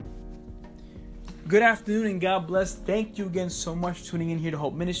Good afternoon and God bless. Thank you again so much for tuning in here to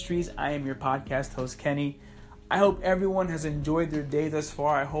Hope Ministries. I am your podcast host, Kenny. I hope everyone has enjoyed their day thus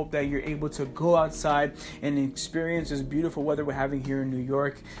far. I hope that you're able to go outside and experience this beautiful weather we're having here in New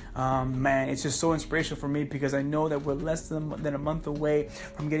York. Man, it's just so inspirational for me because I know that we're less than a month away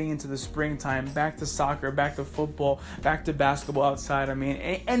from getting into the springtime, back to soccer, back to football, back to basketball outside. I mean,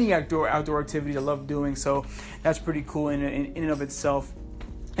 any outdoor activities I love doing. So that's pretty cool in and of itself.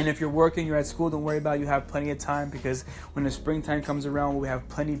 And if you're working, you're at school, don't worry about it. You have plenty of time because when the springtime comes around, we have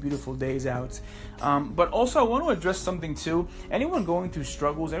plenty of beautiful days out. But also, I want to address something too. Anyone going through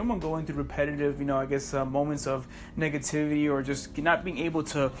struggles, anyone going through repetitive, moments of negativity or just not being able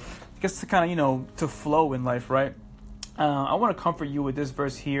to flow in life, right? I want to comfort you with this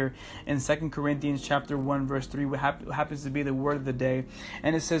verse here in 2 Corinthians chapter 1, verse 3, what happens to be the word of the day.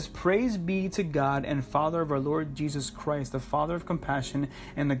 And it says, "Praise be to God and Father of our Lord Jesus Christ, the Father of compassion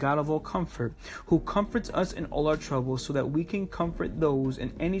and the God of all comfort, who comforts us in all our troubles so that we can comfort those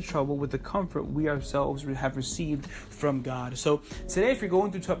in any trouble with the comfort we ourselves have received from God." So today, if you're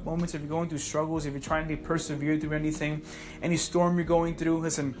going through tough moments, if you're going through struggles, if you're trying to persevere through anything, any storm you're going through,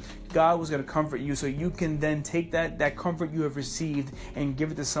 listen, God was going to comfort you so you can then take that comfort you have received and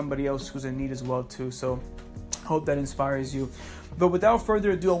give it to somebody else who's in need as well too. So hope that inspires you. But without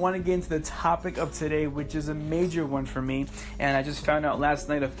further ado, I want to get into the topic of today, which is a major one for me. And I just found out last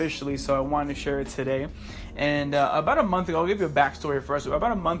night officially, so I wanted to share it today. And about a month ago, I'll give you a backstory first.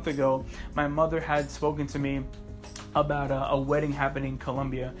 About a month ago, my mother had spoken to me about a wedding happening in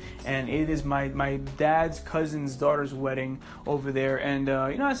Colombia, and it is my dad's cousin's daughter's wedding over there. And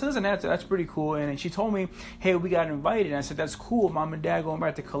I said, listen, that's pretty cool. And she told me, hey, we got invited. And I said, that's cool. Mom and Dad going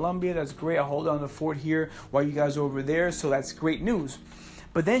back to Colombia. That's great. I'll hold on the fort here while you guys are over there. So that's great news.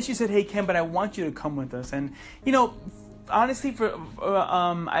 But then she said, hey, Ken, but I want you to come with us. And honestly,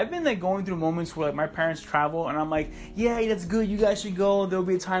 I've been going through moments where my parents travel, and I'm like, yeah, that's good. You guys should go. There'll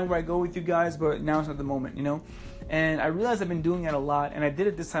be a time where I go with you guys, but now it's not the moment, And I realized I've been doing that a lot, and I did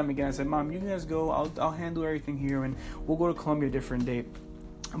it this time again. I said, Mom, you guys go. I'll handle everything here, and we'll go to Colombia a different date.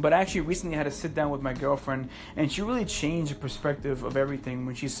 But actually, recently I had to sit down with my girlfriend, and she really changed the perspective of everything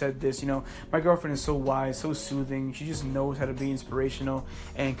when she said this. My girlfriend is so wise, so soothing. She just knows how to be inspirational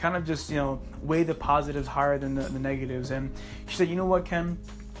and kind of just, weigh the positives higher than the negatives. And she said, you know what, Ken?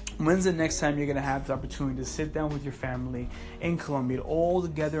 When's the next time you're going to have the opportunity to sit down with your family in Colombia, all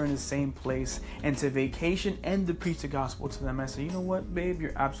together in the same place, and to vacation and to preach the gospel to them? I said, you know what, babe,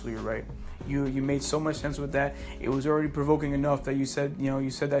 you're absolutely right. You made so much sense with that. It was already provoking enough that you said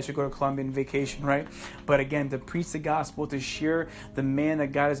that I should go to Colombia on vacation, right? But again, to preach the gospel, to share the man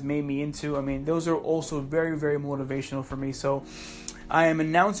that God has made me into, those are also very, very motivational for me. So I am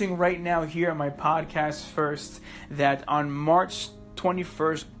announcing right now here on my podcast first that on March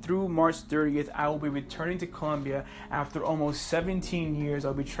 21st through March 30th, I will be returning to Colombia after almost 17 years.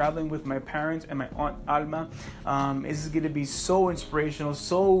 I'll be traveling with my parents and my aunt Alma. This is going to be so inspirational,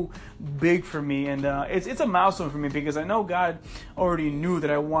 so big for me, and it's a milestone for me because I know God already knew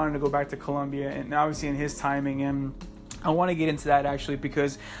that I wanted to go back to Colombia, and obviously in His timing. And I want to get into that actually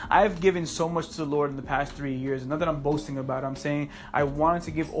because I've given so much to the Lord in the past 3 years. Not that I'm boasting about it. I'm saying I wanted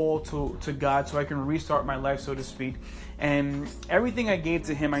to give all to God so I can restart my life, so to speak. And everything I gave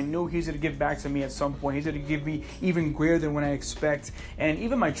to Him, I know He's going to give back to me at some point. He's going to give me even greater than what I expect. And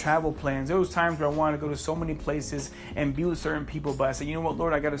even my travel plans. There was times where I wanted to go to so many places and be with certain people. But I said, you know what,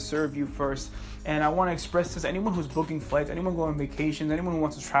 Lord, I got to serve You first. And I want to express this to anyone who's booking flights, anyone going on vacations, anyone who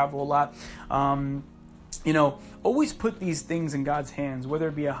wants to travel a lot. Always put these things in God's hands, whether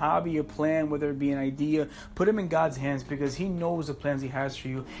it be a hobby, a plan, whether it be an idea. Put them in God's hands because He knows the plans He has for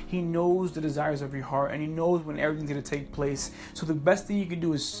you. He knows the desires of your heart, and He knows when everything's going to take place. So the best thing you can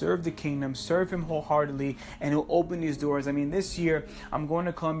do is serve the kingdom, serve Him wholeheartedly, and He'll open these doors. This year, I'm going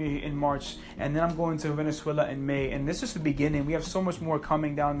to Colombia in March, and then I'm going to Venezuela in May, and this is just the beginning. We have so much more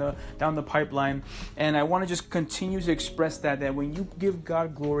coming down the pipeline, and I want to just continue to express that when you give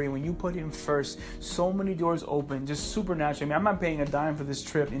God glory, when you put Him first, so many doors open. Just supernaturally. I'm not paying a dime for this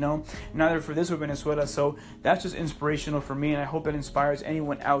trip, neither for this or Venezuela. So that's just inspirational for me, and I hope it inspires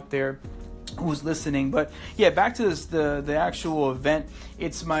anyone out there who's listening. But yeah, back to this, the actual event.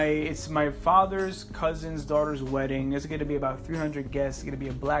 It's my father's cousin's daughter's wedding. There's going to be about 300 guests. It's going to be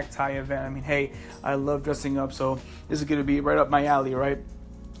a black tie event. Hey, I love dressing up, so this is going to be right up my alley, right?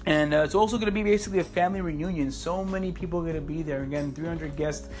 And it's also going to be basically a family reunion. So many people are going to be there. Again, 300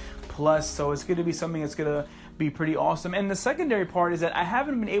 guests plus. So it's going to be something that's going to be pretty awesome. And the secondary part is that I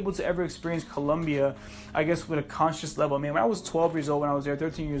haven't been able to ever experience Colombia, I guess, with a conscious level. I mean, when I was 12 years old, when I was there,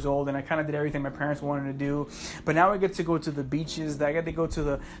 13 years old, and I kind of did everything my parents wanted to do. But now I get to go to the beaches. I get to go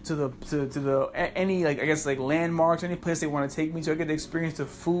to any, like, I guess, like landmarks, any place they want to take me to. I get to experience the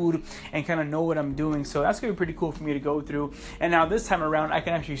food and kind of know what I'm doing. So that's gonna be pretty cool for me to go through. And now this time around, I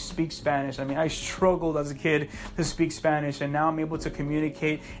can actually speak Spanish. I mean, I struggled as a kid to speak Spanish, and now I'm able to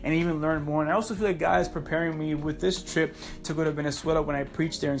communicate and even learn more. And I also feel like God is preparing me with this trip to go to Venezuela when I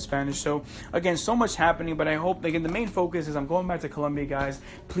preach there in Spanish. So again, so much happening, but I hope, again, the main focus is I'm going back to Colombia, guys.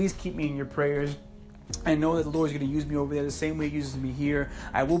 Please keep me in your prayers. I know that the Lord is going to use me over there the same way He uses me here.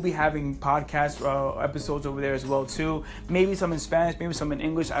 I will be having podcast episodes over there as well too. Maybe some in Spanish, maybe some in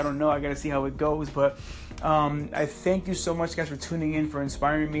English. I don't know. I got to see how it goes. But I thank you so much, guys, for tuning in, for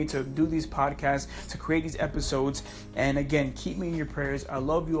inspiring me to do these podcasts, to create these episodes. And again, keep me in your prayers. I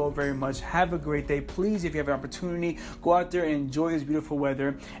love you all very much. Have a great day. Please, if you have an opportunity, go out there and enjoy this beautiful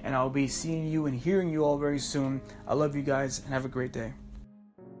weather. And I'll be seeing you and hearing you all very soon. I love you guys, and have a great day.